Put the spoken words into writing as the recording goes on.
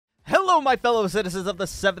Hello, my fellow citizens of the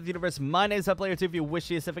 7th universe. My name is PlayerTV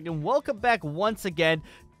WishyWings, and welcome back once again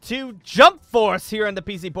to Jump Force here on the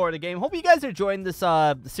PC port of the game. Hope you guys are enjoying this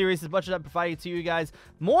series as much as I'm providing to you guys.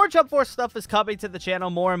 More Jump Force stuff is coming to the channel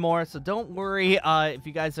more and more, so don't worry if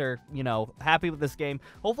you guys are, happy with this game.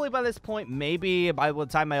 Hopefully by this point, maybe by the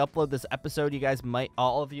time I upload this episode, you guys might,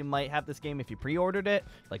 all of you might have this game if you pre-ordered it,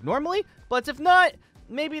 like normally. But if not,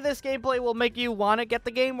 maybe this gameplay will make you want to get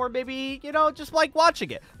the game, or maybe, just like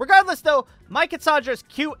watching it. Regardless, though, my Cassandra's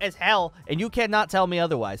cute as hell, and you cannot tell me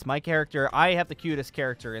otherwise. My character, I have the cutest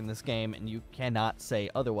character in this game, and you cannot say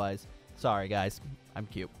otherwise. Sorry, guys. I'm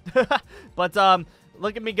cute. But,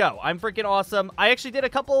 look at me go. I'm freaking awesome. I actually did a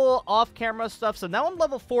couple off-camera stuff, so now I'm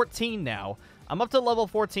level 14 now. I'm up to level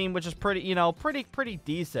 14, which is pretty, pretty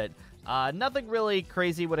decent. Nothing really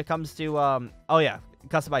crazy when it comes to, oh yeah,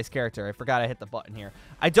 customized character. I forgot I hit the button here.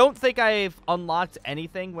 I don't think I've unlocked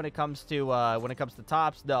anything when it comes to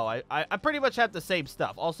tops. No, I pretty much have the same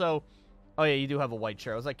stuff. Also, oh yeah, you do have a white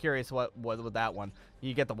shirt. I was like curious what with that one.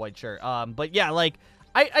 You get the white shirt. But yeah, like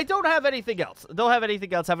I don't have anything else.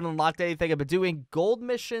 Haven't unlocked anything. I've been doing gold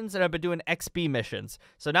missions and I've been doing XP missions.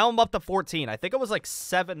 So now I'm up to 14. I think it was like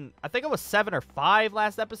 7. I think it was 7 or 5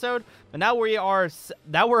 last episode. But now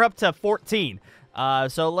we're up to 14.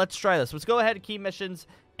 So let's try this. Let's go ahead and key missions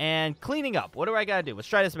and cleaning up. What do I gotta do? Let's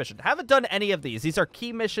try this mission. Haven't done any of these. These are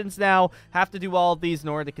key missions now. Have to do all of these in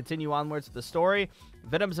order to continue onwards with the story.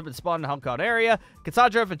 Venoms have been spawned in the Hong Kong area.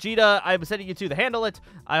 Cassandra, Vegeta, I'm sending you two to handle it.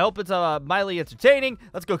 I hope it's mildly entertaining.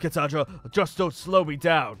 Let's go, Cassandra. Just don't slow me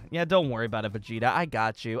down. Yeah, don't worry about it, Vegeta. I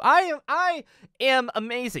got you. I am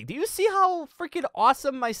amazing. Do you see how freaking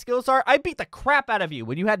awesome my skills are? I beat the crap out of you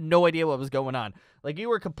when you had no idea what was going on. Like, you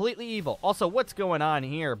were completely evil. Also, what's going on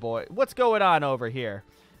here, boy? What's going on over here?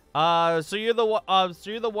 So you're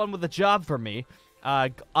the one with the job for me.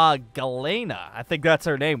 Galena. I think that's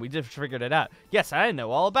her name. We just figured it out. Yes, I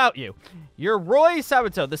know all about you. You're Roy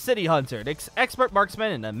Sabato, the city hunter, an expert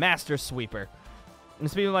marksman, and a master sweeper.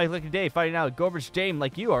 And speaking of my lucky day, finding out a garbage dame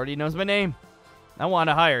like you already knows my name. I want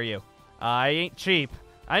to hire you. I ain't cheap.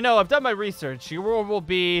 I know, I've done my research. Your role will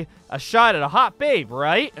be a shot at a hot babe,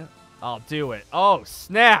 right? I'll do it. Oh,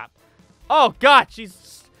 snap. Oh, God,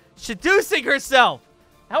 she's seducing herself.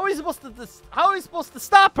 How are we supposed to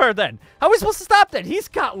stop her then? How are we supposed to stop that? He's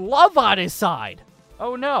got love on his side.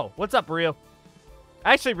 Oh no. What's up, Rio?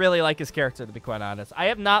 I actually really like his character, to be quite honest. I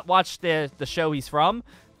have not watched the show he's from,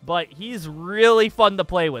 but he's really fun to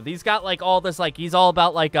play with. He's got like all this, like he's all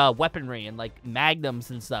about like weaponry and like magnums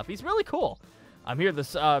and stuff. He's really cool. I'm here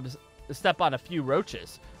to step on a few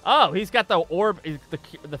roaches. Oh, he's got the orb,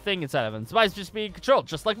 the thing inside of him. Somebody's just being controlled,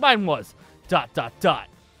 just like mine was. ...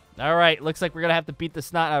 All right, looks like we're going to have to beat the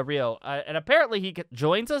snot out of Rio. And apparently he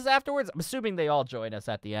joins us afterwards. I'm assuming they all join us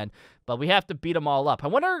at the end. But we have to beat them all up. I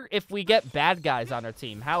wonder if we get bad guys on our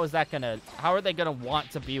team. How are they going to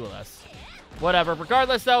want to be with us? Whatever.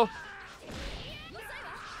 Regardless, though.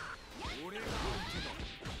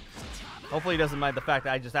 Hopefully he doesn't mind the fact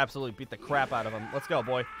that I just absolutely beat the crap out of him. Let's go,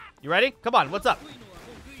 boy. You ready? Come on. What's up?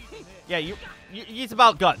 Yeah, he's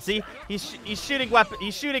about guns. See? He's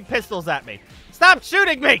shooting pistols at me. Stop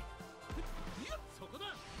shooting me!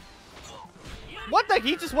 What the?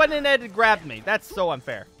 He just went in there and grabbed me. That's so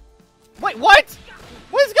unfair. Wait, what?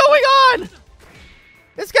 What is going on?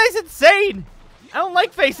 This guy's insane. I don't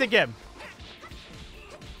like facing him.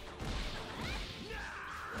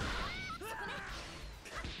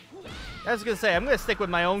 I was going to say, I'm going to stick with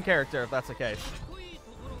my own character if that's the case.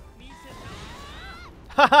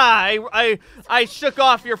 Haha, I shook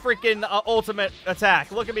off your freaking ultimate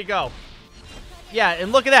attack. Look at me go. Yeah,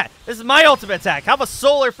 and look at that. This is my ultimate attack. Have a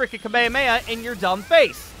solar freaking Kamehameha in your dumb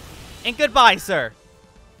face. And goodbye, sir.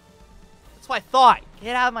 That's what I thought.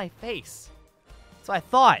 Get out of my face. That's what I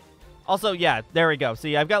thought. Also, yeah, there we go.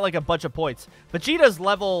 See, I've got like a bunch of points. Vegeta's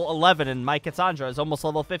level 11 and my Cassandra is almost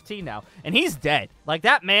level 15 now. And he's dead. Like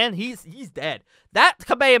that man, he's dead. That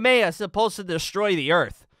Kamehameha is supposed to destroy the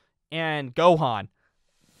Earth. And Gohan.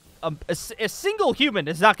 A single human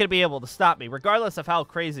is not going to be able to stop me, regardless of how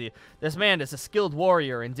crazy this man is. A skilled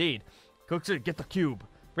warrior, indeed. Cookster, get the cube.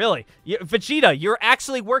 Really? Vegeta, you're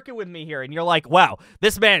actually working with me here, and you're like, wow,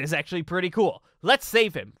 this man is actually pretty cool. Let's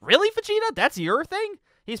save him. Really, Vegeta? That's your thing?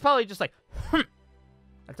 He's probably just like,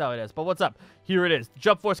 That's how it is. But what's up? Here it is.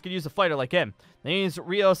 Jump Force could use a fighter like him. Name's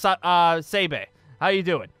Rio Sebe. How you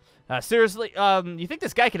doing? Seriously, you think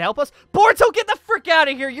this guy can help us? Boruto, get the frick out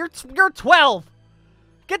of here. You're 12.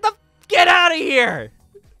 Get out of here!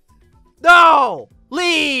 No!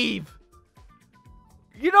 Leave!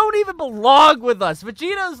 You don't even belong with us.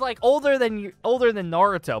 Vegeta's like older than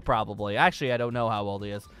Naruto, probably. Actually, I don't know how old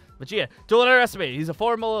he is. Vegeta, don't underestimate. He's a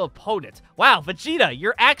formidable opponent. Wow, Vegeta,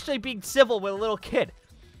 you're actually being civil with a little kid.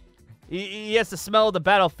 He has the smell of the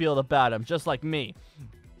battlefield about him, just like me.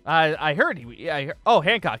 I heard oh,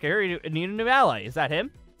 Hancock, I heard you need a new ally. Is that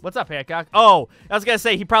him? What's up, Hancock? Oh, I was gonna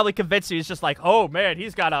say he probably convinced you. He's just like, oh man, he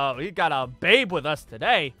got a babe with us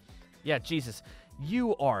today. Yeah, Jesus,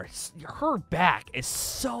 her back is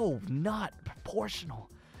so not proportional.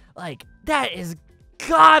 Like, that is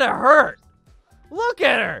gotta hurt. Look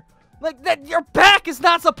at her. Like, that, your back is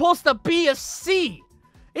not supposed to be a C.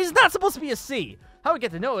 It's not supposed to be a C. How we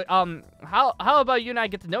get to know it? How about you and I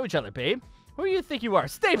get to know each other, babe? Who do you think you are?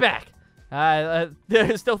 Stay back.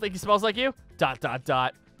 Still think he smells like you? ...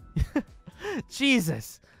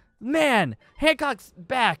 Jesus. Man, Hancock's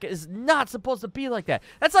back is not supposed to be like that.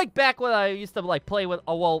 That's like back when I used to, like, play with,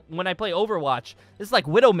 when I play Overwatch. It's like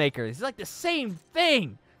Widowmaker. It's like the same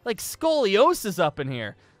thing. Like scoliosis up in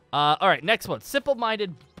here. All right, next one.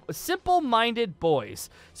 Simple-minded boys.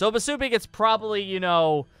 So I'm assuming it's probably, you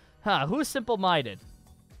know, who's simple-minded?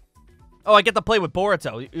 Oh, I get to play with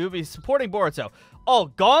Boruto. You'll be supporting Boruto. Oh,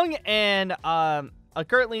 Gong and,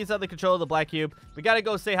 currently he's under control of the Black Cube. We gotta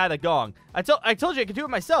go say hi to Gong. I told you I could do it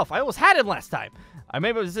myself. I almost had him last time. I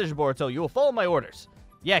made my decision, Boruto. You will follow my orders.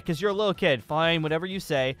 Yeah, because you're a little kid. Fine, whatever you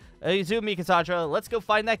say. Izumi, Cassandra, let's go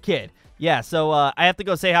find that kid. Yeah, so, I have to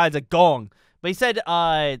go say hi to Gong. But he said,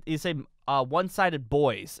 one-sided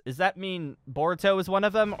boys. Does that mean Boruto is one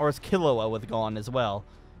of them, or is Killua with Gong as well?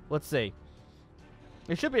 Let's see.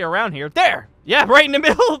 It should be around here. There! Yeah, right in the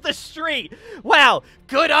middle of the street. Wow,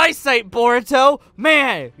 good eyesight, Boruto.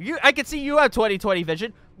 Man, I can see you have 20/20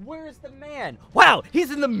 vision. Where's the man? Wow,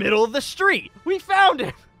 he's in the middle of the street. We found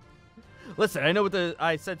him. Listen, I know what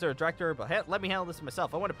I said to our director, but let me handle this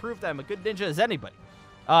myself. I want to prove that I'm a good ninja as anybody.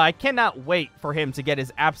 I cannot wait for him to get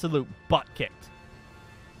his absolute butt kicked.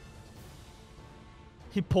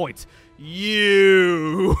 He points.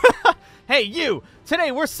 You. Hey, you.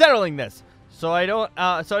 Today we're settling this, so I don't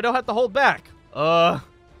have to hold back. Come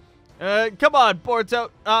on, Boruto.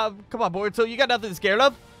 Come on, Boruto. You got nothing to scared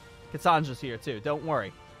of? Cassandra's here too. Don't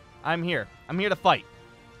worry. I'm here. I'm here to fight.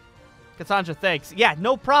 Cassandra, thanks. Yeah,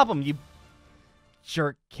 no problem. You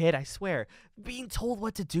jerk kid. I swear, being told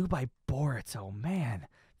what to do by Boruto, man,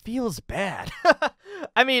 feels bad.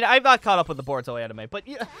 I mean, I'm not caught up with the Boruto anime, but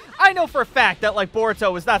I know for a fact that, like,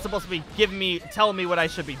 Boruto is not supposed to be telling me what I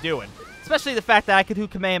should be doing. Especially the fact that I could do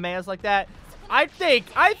Kamehamehas like that. I think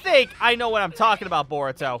I know what I'm talking about,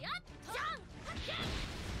 Boruto.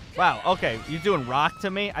 Wow, okay, you're doing rock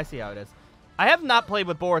to me? I see how it is. I have not played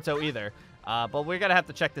with Boruto either, but we're gonna have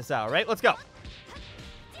to check this out, right? Let's go.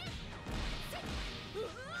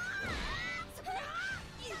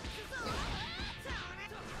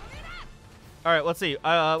 All right, let's see.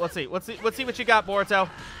 Let's see what you got, Boruto.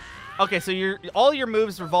 Okay, so all your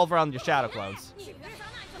moves revolve around your shadow clones.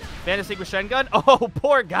 Fantasy with Shengun? Oh,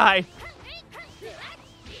 poor guy.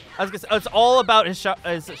 I was gonna say, it's all about his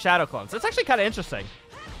shadow clones. That's actually kind of interesting.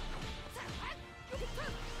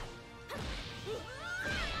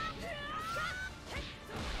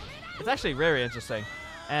 It's actually very interesting.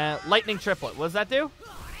 Lightning triplet. What does that do?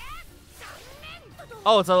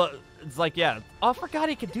 Oh, it's like, yeah. Oh, I forgot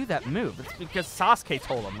he could do that move. It's because Sasuke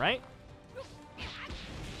told him, right?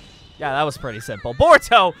 Yeah, that was pretty simple.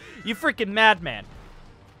 Boruto, you freaking madman.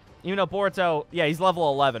 Even though Boruto, yeah, he's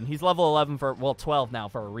level 11. He's level 11 for, well, 12 now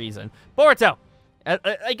for a reason. Boruto,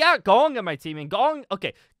 I got Gong on my team, and Gong,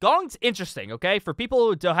 okay, Gong's interesting, okay? For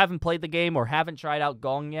people who haven't played the game or haven't tried out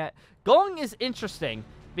Gong yet, Gong is interesting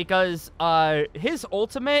because his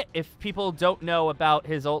ultimate, if people don't know about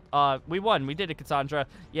his ult, we won. We did it, Cassandra.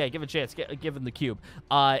 Yeah, give a chance. Give him the cube.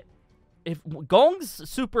 If Gong's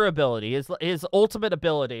super ability, his ultimate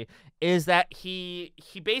ability, is that he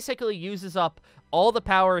basically uses up all the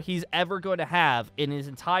power he's ever going to have in his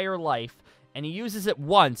entire life, and he uses it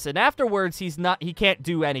once, and afterwards he can't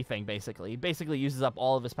do anything, basically. He basically uses up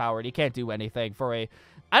all of his power, and he can't do anything for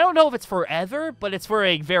I don't know if it's forever, but it's for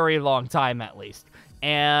a very long time at least.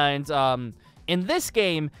 And in this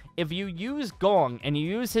game, if you use Gong and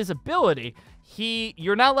you use his ability,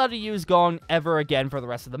 you're not allowed to use Gong ever again for the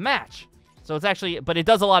rest of the match. So it's actually, but it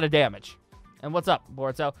does a lot of damage. And what's up,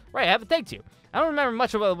 Boruto? Right, I haven't thanked you. I don't remember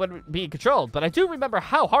much about what being controlled, but I do remember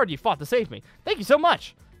how hard you fought to save me. Thank you so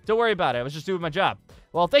much. Don't worry about it. I was just doing my job.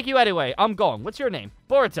 Well, thank you anyway. I'm Gong. What's your name?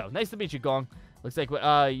 Boruto. Nice to meet you, Gong. Looks like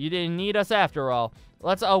you didn't need us after all.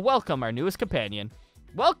 Let's welcome our newest companion.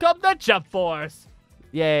 Welcome to Jump Force.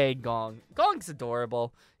 Yay, Gong. Gong's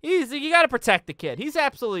adorable. You gotta protect the kid. He's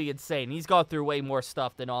absolutely insane. He's gone through way more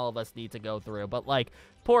stuff than all of us need to go through. But, like,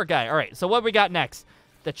 poor guy. All right, so what we got next?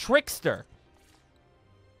 The Trickster.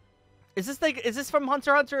 Is this from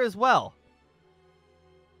Hunter x Hunter as well?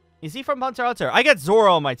 Is he from Hunter x Hunter? I got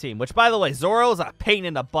Zoro on my team, which, by the way, Zoro's a pain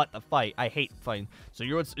in the butt to fight. I hate fighting. So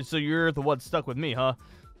you're the one stuck with me, huh?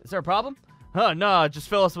 Is there a problem? Huh, no, just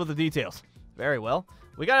fill us with the details. Very well.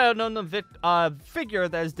 We got an unknown figure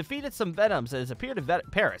that has defeated some Venoms and has appeared in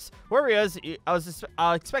Paris. Where he is, I was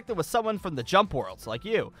expecting was someone from the Jump Worlds, like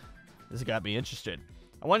you. This got me interested.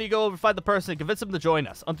 I want you to go over and find the person and convince them to join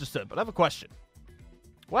us. Understood, but I have a question.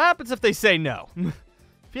 What happens if they say no?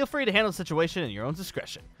 Feel free to handle the situation in your own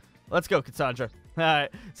discretion. Let's go, Cassandra. All right,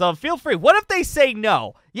 so feel free. What if they say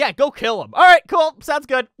no? Yeah, go kill them. All right, cool. Sounds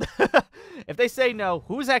good. If they say no,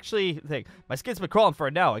 who's actually... My skin's been crawling for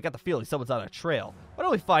a no. I got the feeling someone's on a trail. Why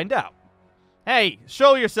don't we find out? Hey,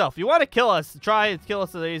 show yourself. You want to kill us, try and kill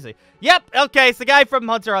us easy. Yep, okay, it's the guy from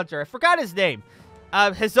Hunter x Hunter. I forgot his name.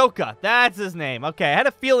 Hisoka. That's his name. Okay, I had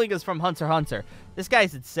a feeling it was from Hunter x Hunter. This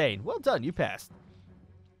guy's insane. Well done, you passed.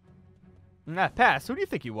 Pass. Who do you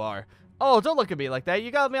think you are? Oh, don't look at me like that.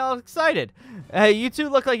 You got me all excited. Hey, you two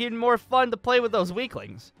look like you'd more fun to play with those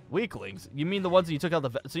weaklings. Weaklings? You mean the ones that you took out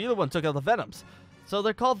the... So you're the one who took out the Venoms. So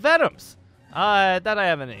they're called Venoms. That I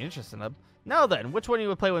have any interest in them. Now then, which one of you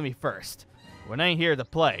would play with me first? When I ain't here to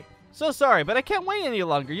play. So sorry, but I can't wait any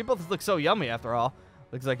longer. You both look so yummy after all.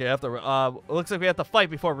 Looks like we have to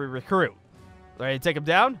fight before we recruit. Ready to take him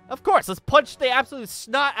down? Of course, let's punch the absolute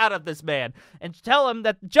snot out of this man and tell him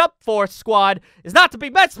that the Jump Force squad is not to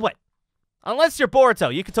be messed with. Unless you're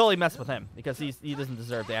Boruto, you can totally mess with him because he doesn't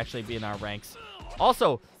deserve to actually be in our ranks.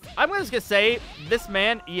 Also, I'm just gonna say this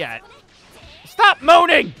man, stop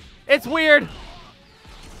moaning. It's weird.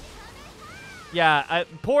 Yeah,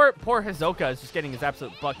 poor Hisoka is just getting his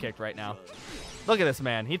absolute butt kicked right now. Look at this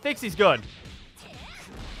man. He thinks he's good.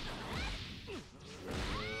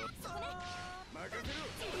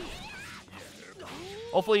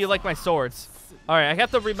 Hopefully you like my swords. All right, I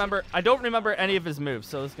have to remember. I don't remember any of his moves,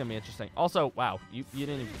 so this is going to be interesting. Also, wow, you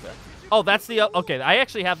didn't even do that. Oh, that's the... okay, I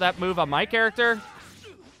actually have that move on my character.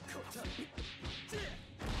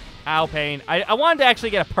 Ow, pain. I wanted to actually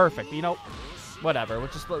get a perfect, you know. Whatever, we'll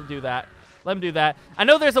just let him do that. Let him do that. I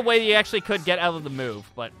know there's a way you actually could get out of the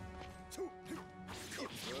move, but...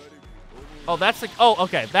 Oh, that's the... Oh,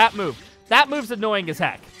 okay, that move. That move's annoying as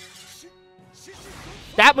heck.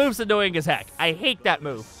 That move's annoying as heck. I hate that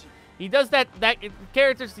move. He does that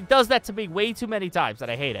he does that to me way too many times that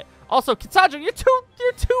I hate it. Also, Cassandra, you're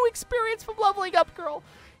too experienced from leveling up, girl.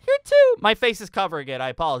 You're two. My face is covering it. I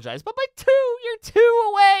apologize. But you're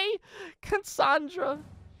two away. Cassandra.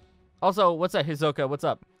 Also, what's that, Hisoka? What's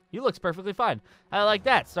up? You looks perfectly fine. I like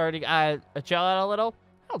that. Starting to chill out a little.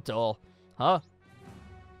 How dull. Huh?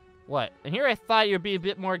 What? And here I thought you'd be a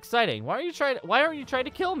bit more exciting. Why aren't you trying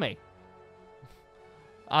to kill me?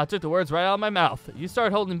 I took the words right out of my mouth. You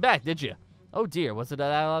started holding back, did you? Oh dear, was it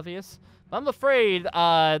that obvious? I'm afraid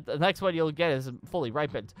the next one you'll get is fully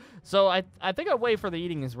ripened. So I think I'll wait for the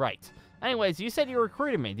eating is right. Anyways, you said you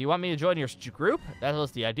recruited me. Do you want me to join your group? That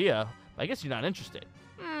was the idea. I guess you're not interested.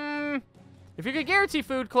 If you could guarantee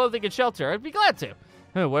food, clothing, and shelter, I'd be glad to.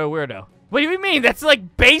 What a weirdo. What do you mean? That's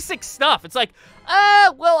like basic stuff. It's like,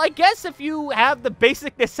 well, I guess if you have the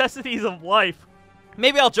basic necessities of life,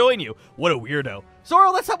 maybe I'll join you. What a weirdo.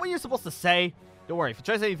 Zoro, that's not what you're supposed to say. Don't worry. If you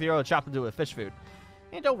try to say anything, I'll chop into it with fish food.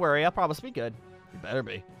 And don't worry. I'll promise to be good. You better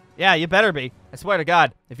be. Yeah, you better be. I swear to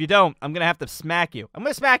God. If you don't, I'm going to have to smack you. I'm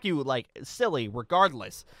going to smack you, like, silly,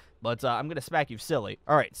 regardless. But I'm going to smack you silly.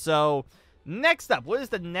 All right, so next up, what is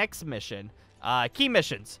the next mission? Key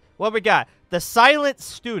missions. What we got? The Silent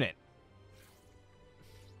Student.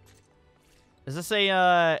 Is this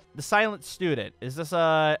the Silent Student? Is this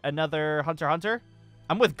another Hunter x Hunter?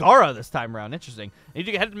 I'm with Gaara this time around. Interesting. I need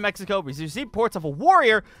to head to Mexico because you see reports of a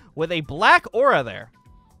warrior with a black aura there.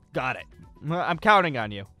 Got it. I'm counting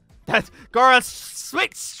on you. That's Gaara's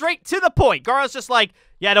straight to the point. Gaara's just like,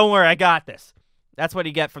 yeah, don't worry, I got this. That's what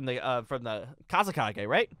you get from the Kazakage,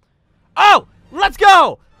 right? Oh, let's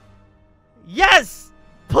go! Yes!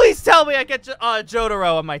 Please tell me I get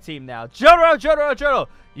Jotaro on my team now. Jotaro!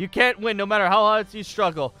 You can't win no matter how hard you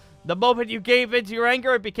struggle. The moment you gave in to your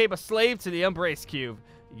anger and became a slave to the Embrace Cube,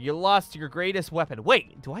 you lost your greatest weapon.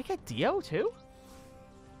 Wait, do I get Dio too?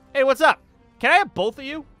 Hey, what's up? Can I have both of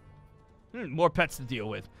you? More pets to deal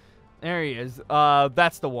with. There he is.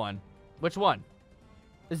 That's the one. Which one?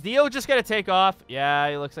 Is Dio just gonna take off?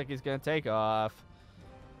 Yeah, he looks like he's gonna take off.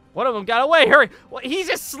 One of them got away. Hurry! Well, he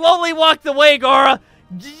just slowly walked away, Gaara.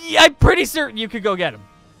 I'm pretty certain you could go get him.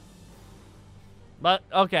 But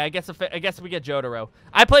okay, I guess we get Jotaro.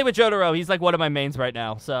 I play with Jotaro. He's like one of my mains right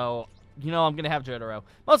now, so you know, I'm going to have Jotaro.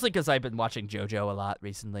 Mostly because I've been watching JoJo a lot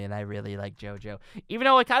recently, and I really like JoJo. Even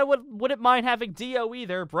though I kind of wouldn't mind having Dio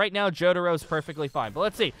either. Right now, Jotaro's perfectly fine. But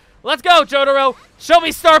let's see. Let's go, Jotaro. Show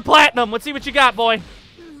me Star Platinum. Let's see what you got, boy.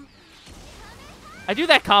 I do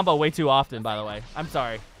that combo way too often, by the way. I'm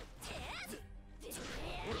sorry.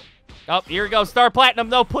 Oh, here we go. Star Platinum.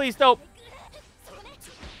 No, please don't.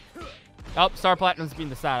 Oh, Star Platinum's beating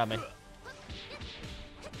the sound out of me.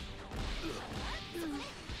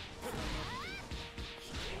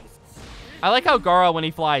 I like how Gaara, when he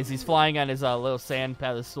flies, he's flying on his little sand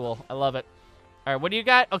pedestal. I love it. All right, what do you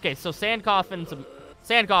got? Okay, so sand coffin.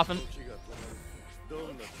 Sand coffin.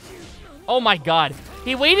 Oh, my God.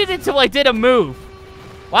 He waited until I did a move.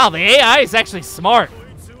 Wow, the AI is actually smart.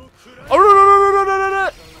 Oh, no.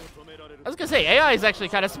 I was going to say, AI is actually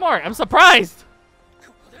kind of smart. I'm surprised.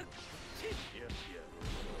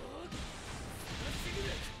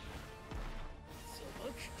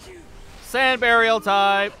 Sand burial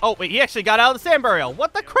time. Oh, wait, he actually got out of the sand burial.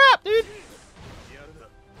 What the crap, dude?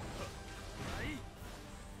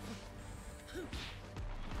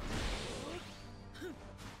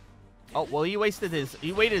 Oh, well, he waited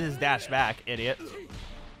his dash back, idiot.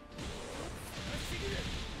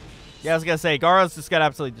 Yeah, I was gonna say, Gaara's just gonna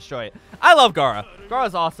absolutely destroy it. I love Gaara.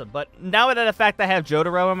 Gaara's awesome, but now that the fact that I have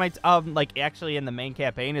Jotaro in my, like, actually in the main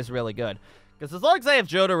campaign is really good. Because as long as I have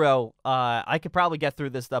Jotaro, I could probably get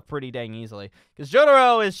through this stuff pretty dang easily. Because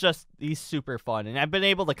Jotaro is just, he's super fun. And I've been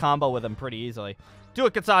able to combo with him pretty easily. Do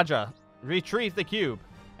it, Cassandra. Retrieve the cube.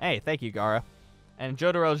 Hey, thank you, Gaara. And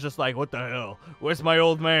Jotaro's just like, what the hell? Where's my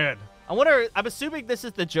old man? I wonder, I'm assuming this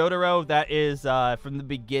is the Jotaro that is from the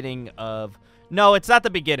beginning of... No, it's not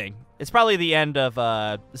the beginning. It's probably the end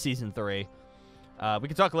of Season 3. We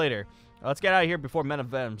can talk later. Let's get out of here before Men of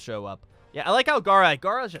Venom show up. Yeah, I like how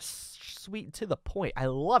Gaara's just sweet and to the point. I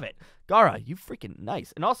love it. Gaara, you freaking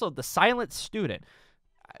nice. And also, the silent student.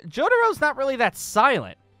 Jotaro's not really that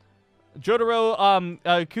silent. Jotaro,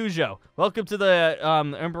 Kujo, welcome to the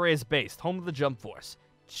Umbrae's base, home of the Jump Force.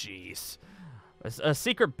 Jeez. A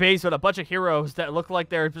secret base with a bunch of heroes that look like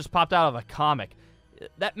they're just popped out of a comic.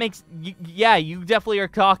 That makes... Yeah, you definitely are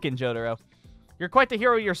talking, Jotaro. You're quite the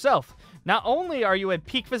hero yourself. Not only are you in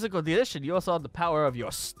peak physical condition, you also have the power of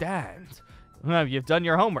your stand. You've done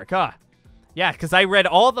your homework, huh? Yeah, because I read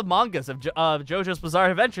all the mangas of JoJo's Bizarre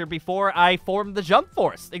Adventure before I formed the Jump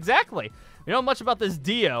Force. Exactly. We know much about this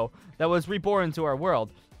Dio that was reborn into our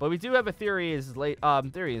world, but we do have a theory isn't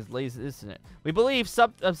it? We believe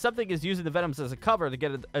something is using the Venoms as a cover to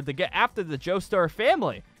get after the Joestar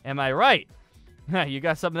family. Am I right? You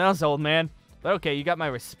got something else, old man. But okay, you got my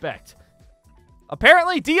respect.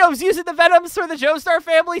 Apparently, Dio's using the Venoms for the Joestar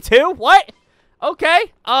family too? What?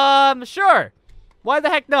 Okay, sure. Why the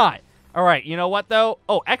heck not? All right, you know what, though?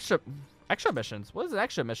 Oh, extra missions. What is an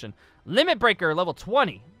extra mission? Limit Breaker, level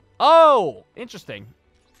 20. Oh, interesting.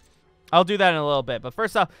 I'll do that in a little bit. But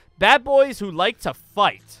first off, bad boys who like to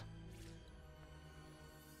fight.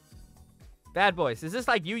 Bad boys. Is this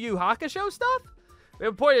like Yu Yu Hakusho stuff? We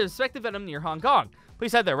reported a suspected venom near Hong Kong.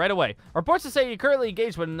 Please head there right away. Reports to say you're currently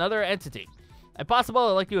engaged with another entity. If possible,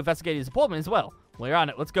 I'd like to investigate his appointment as well. We're on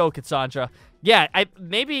it. Let's go, Cassandra. Yeah,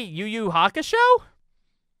 maybe Yu Yu Hakusho?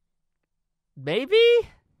 Maybe?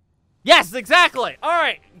 Yes, exactly. All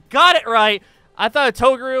right, got it right. I thought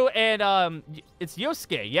Toguro and it's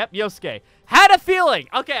Yosuke. Yep, Yosuke. Had a feeling.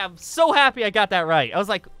 Okay, I'm so happy I got that right. I was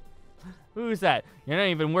like, who's that? You're not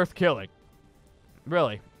even worth killing.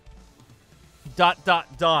 Really. ...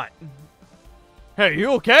 Hey,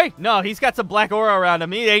 you okay? No, he's got some black aura around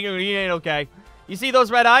him. He ain't okay. You see those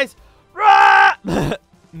red eyes? We're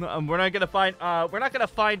not gonna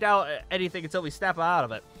find out anything until we snap out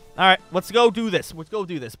of it. All right, let's go do this. Let's go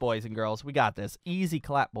do this, boys and girls. We got this. Easy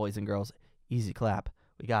clap, boys and girls. Easy clap.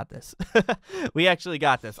 We got this. We actually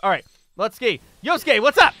got this. All right, let's ski. Yosuke,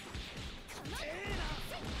 what's up?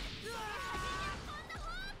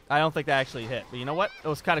 I don't think that actually hit, but you know what? It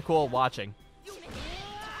was kind of cool watching.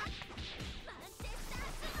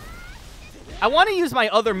 I want to use my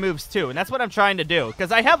other moves too, and that's what I'm trying to do,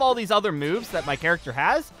 because I have all these other moves that my character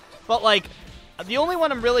has, but like, the only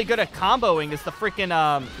one I'm really good at comboing is the freaking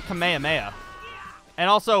Kamehameha. And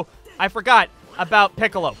also, I forgot about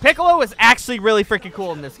Piccolo. Piccolo is actually really freaking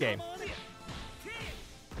cool in this game.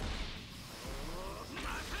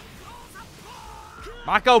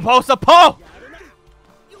 Mako Posa Po!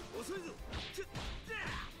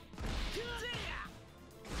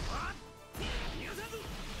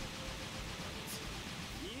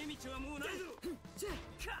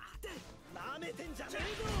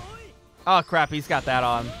 Oh, crap, he's got that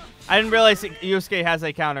on. I didn't realize Yosuke has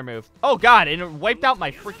a counter move. Oh, God, and it wiped out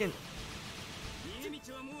my freaking...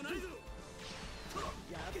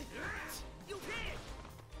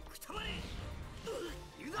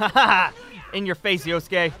 Haha! In your face,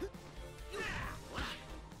 Yosuke.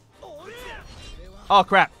 Oh,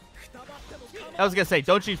 crap. I was gonna say,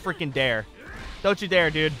 don't you freaking dare. Don't you dare,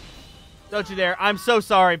 dude. Don't you dare. I'm so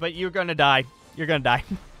sorry, but you're gonna die. You're gonna die.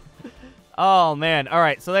 Oh, man. All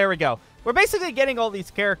right, so there we go. We're basically getting all these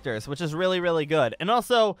characters, which is really, really good. And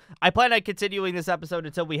also, I plan on continuing this episode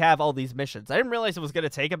until we have all these missions. I didn't realize it was going to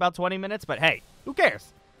take about 20 minutes, but hey, who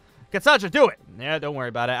cares? Cassandra, do it. Yeah, don't worry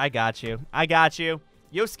about it. I got you. I got you.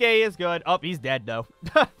 Yosuke is good. Oh, he's dead, though.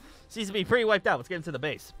 Seems to be pretty wiped out. Let's get into the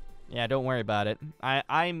base. Yeah, don't worry about it.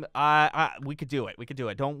 We could do it. We could do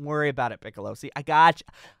it. Don't worry about it, Piccolo. See, I got you.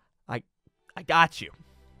 I got you.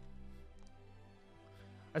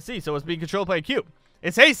 I see. So it's being controlled by a cube.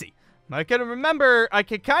 It's Hasty. I can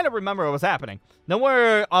kind of remember what was happening. No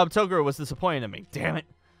wonder Toguro was disappointed in me. Damn it.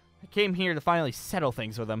 I came here to finally settle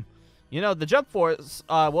things with him. You know, the Jump Force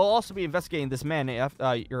will also be investigating this man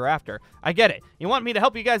you're after. I get it. You want me to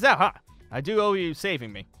help you guys out, huh? I do owe you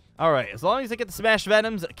saving me. All right, as long as I get the Smash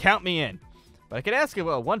Venoms, count me in. But I can ask you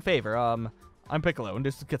one favor. I'm Piccolo, and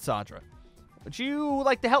this is Cassandra. Would you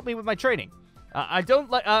like to help me with my training? I don't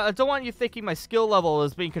want you thinking my skill level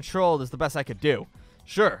is being controlled is the best I could do.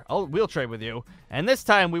 Sure, we'll trade with you, and this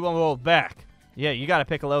time we won't hold back. Yeah, you got it,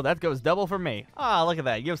 Piccolo. That goes double for me. Ah, look at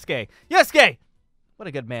that, Yosuke. Yosuke! What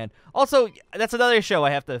a good man. Also, that's another show I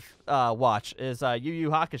have to watch, is Yu Yu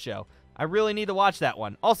Hakusho. I really need to watch that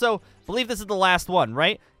one. Also, believe this is the last one,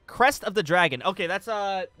 right? Crest of the Dragon. Okay, that's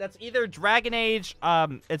either Dragon Age.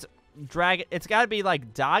 It's got to be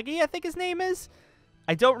like Doggy, I think his name is.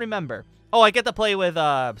 I don't remember. Oh, I get to play with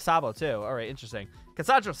Sabo too. All right, interesting.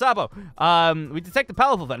 Cassandra, Sabo, we detected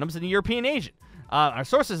powerful venoms in the European Asian. Our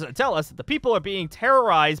sources tell us that the people are being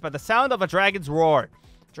terrorized by the sound of a dragon's roar.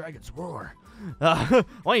 Dragon's roar. I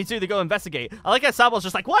want you two to go investigate. I like how Sabo's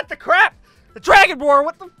just like, what the crap? The dragon roar?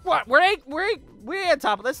 What? We're on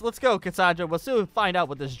top of this. Let's go, Cassandra. We'll soon find out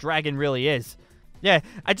what this dragon really is. Yeah,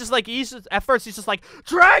 I just like, at first he's just like,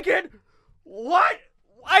 dragon? What?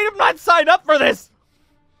 I am not signed up for this.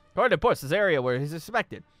 According to reports, this area where he's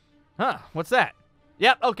suspected. Huh, what's that?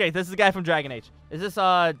 Yep, okay, this is the guy from Dragon Age. Is this,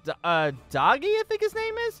 Doggy, I think his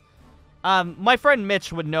name is? My friend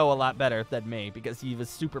Mitch would know a lot better than me because he was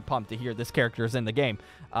super pumped to hear this character is in the game.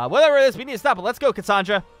 Whatever it is, we need to stop it. Let's go,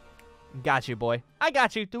 Cassandra. Got you, boy. I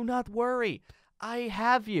got you. Do not worry. I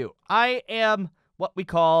have you. I am what we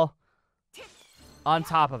call on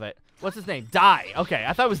top of it. What's his name? Die. Okay,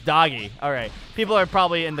 I thought it was Doggy. All right. People are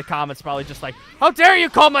probably in the comments probably just like, how dare you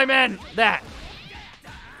call my man that?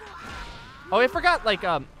 Oh, I forgot, like,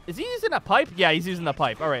 is he using a pipe? Yeah, he's using the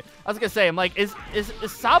pipe. All right. I was going to say, I'm like, is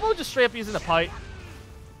Sabo just straight up using the pipe?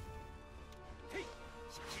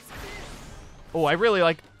 Oh, I really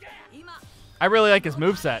like his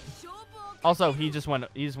moveset. Also, he just went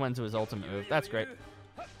to his ultimate move. That's great.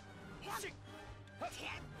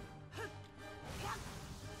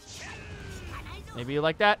 Maybe you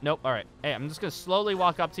like that? Nope. All right. Hey, I'm just going to slowly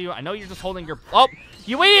walk up to you. I know you're just holding your... Oh,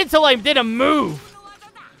 you waited until I did a move.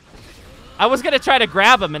 I was going to try to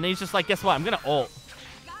grab him, and he's just like, guess what? I'm going to ult.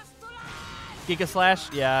 Giga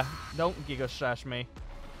Slash? Yeah. Don't Giga Slash me.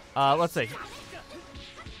 Let's see.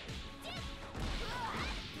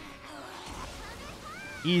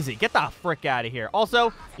 Easy. Get the frick out of here.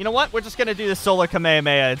 Also, you know what? We're just going to do the Solar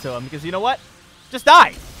Kamehameha into him, because you know what? Just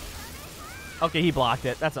die. Okay, he blocked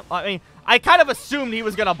it. I mean, I kind of assumed he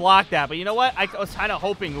was going to block that, but you know what? I was kind of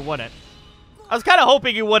hoping he wouldn't. I was kind of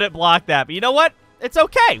hoping he wouldn't block that, but you know what? It's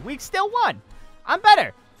okay. We still won. I'm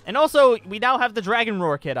better. And also, we now have the Dragon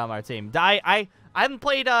Roar kid on our team. I haven't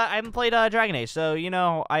played Dragon Age, so you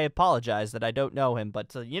know, I apologize that I don't know him.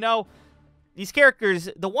 But you know, these characters.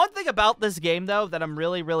 The one thing about this game, though, that I'm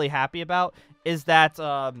really, really happy about is that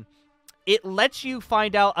it lets you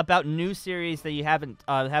find out about new series that you haven't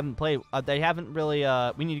played. They haven't really.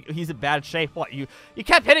 He's in bad shape. What you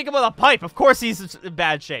kept hitting him with a pipe? Of course, he's in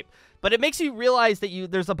bad shape. But it makes you realize that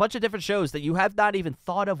there's a bunch of different shows that you have not even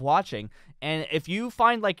thought of watching. And if you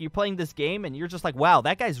find, like, you're playing this game and you're just like, wow,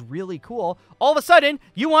 that guy's really cool, all of a sudden,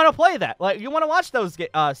 you want to play that. Like, you want to watch those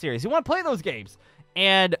series. You want to play those games.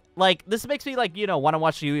 And, like, this makes me, like, you know, want to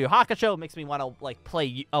watch Yu Yu Hakusho. It makes me want to, like,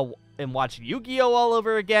 play and watch Yu-Gi-Oh! All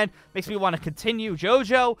over again. Makes me want to continue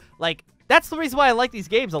JoJo. Like, that's the reason why I like these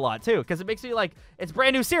games a lot, too. Because it makes me, like, it's a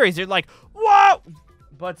brand new series. You're like, whoa!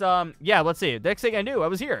 But, yeah, let's see. The next thing I knew, I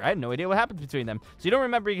was here. I had no idea what happened between them. So you don't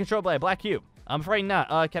remember you controlled by a black cube. I'm afraid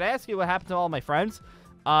not. Can I ask you what happened to all my friends?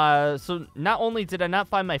 So not only did I not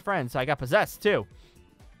find my friends, I got possessed, too.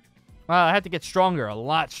 I had to get stronger, a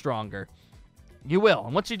lot stronger. You will.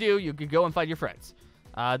 And once you do, you can go and find your friends.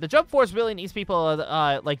 The Jump Force really needs people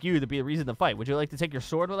like you to be a reason to fight. Would you like to take your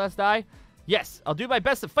sword with us, Dai? Yes, I'll do my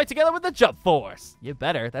best to fight together with the Jump Force. You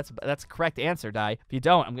better. That's a correct answer, Dai. If you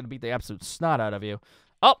don't, I'm going to beat the absolute snot out of you.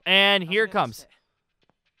 Oh, and here it comes.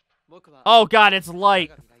 Oh, God, it's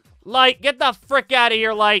Light. Light, get the frick out of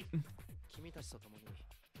here, Light.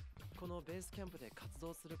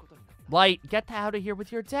 Light, get out of here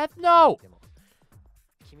with your death. No.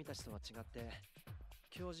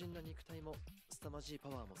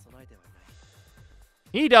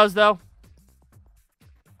 He does, though.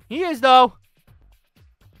 He is, though.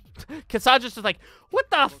 Cassandra's just like, what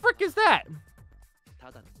the frick is that?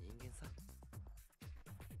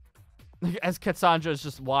 As Cassandra is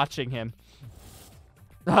just watching him.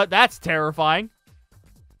 That's terrifying.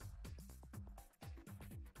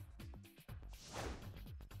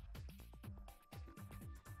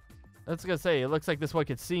 I was gonna say, it looks like this one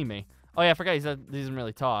could see me. Oh yeah, I forgot he doesn't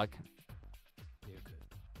really talk.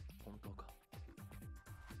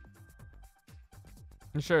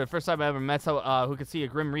 I'm sure the first time I ever met someone who could see a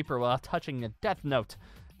Grim Reaper while touching a Death Note.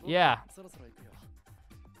 Yeah.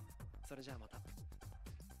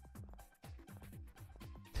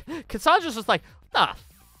 Cassandra's just like, what the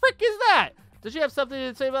frick is that? Does she have something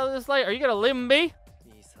to say about this, Light? Are you gonna leave me?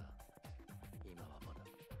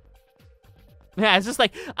 Yeah, it's just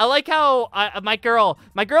like, I like how my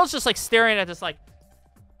girl's just like staring at this like,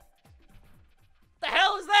 the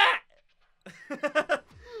hell is that?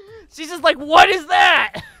 She's just like, what is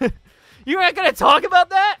that? You're not gonna talk about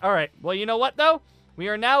that? All right, well, you know what though? We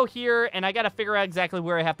are now here, and I gotta figure out exactly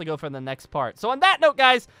where I have to go for the next part. So on that note,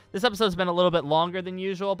 guys, this episode's been a little bit longer than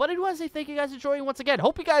usual, but I do want to say thank you guys for joining once again.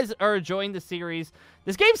 Hope you guys are enjoying the series.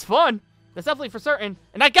 This game's fun. That's definitely for certain.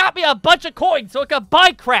 And I got me a bunch of coins so I can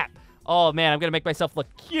buy crap. Oh, man, I'm gonna make myself look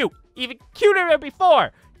cute. Even cuter than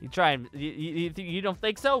before. You try and, you don't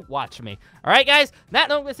think so? Watch me. All right, guys, on that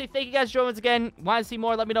note, I'm gonna say thank you guys for joining once again. Want to see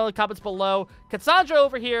more? Let me know in the comments below. Cassandra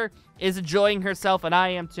over here is enjoying herself, and I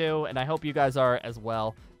am too, and I hope you guys are as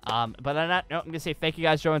well. But on that note, I'm gonna say thank you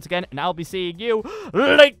guys for joining once again, and I'll be seeing you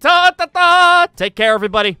later. Take care,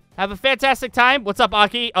 everybody. Have a fantastic time. What's up,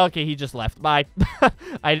 Aki? Okay, he just left. Bye.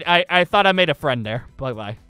 I thought I made a friend there. Bye-bye.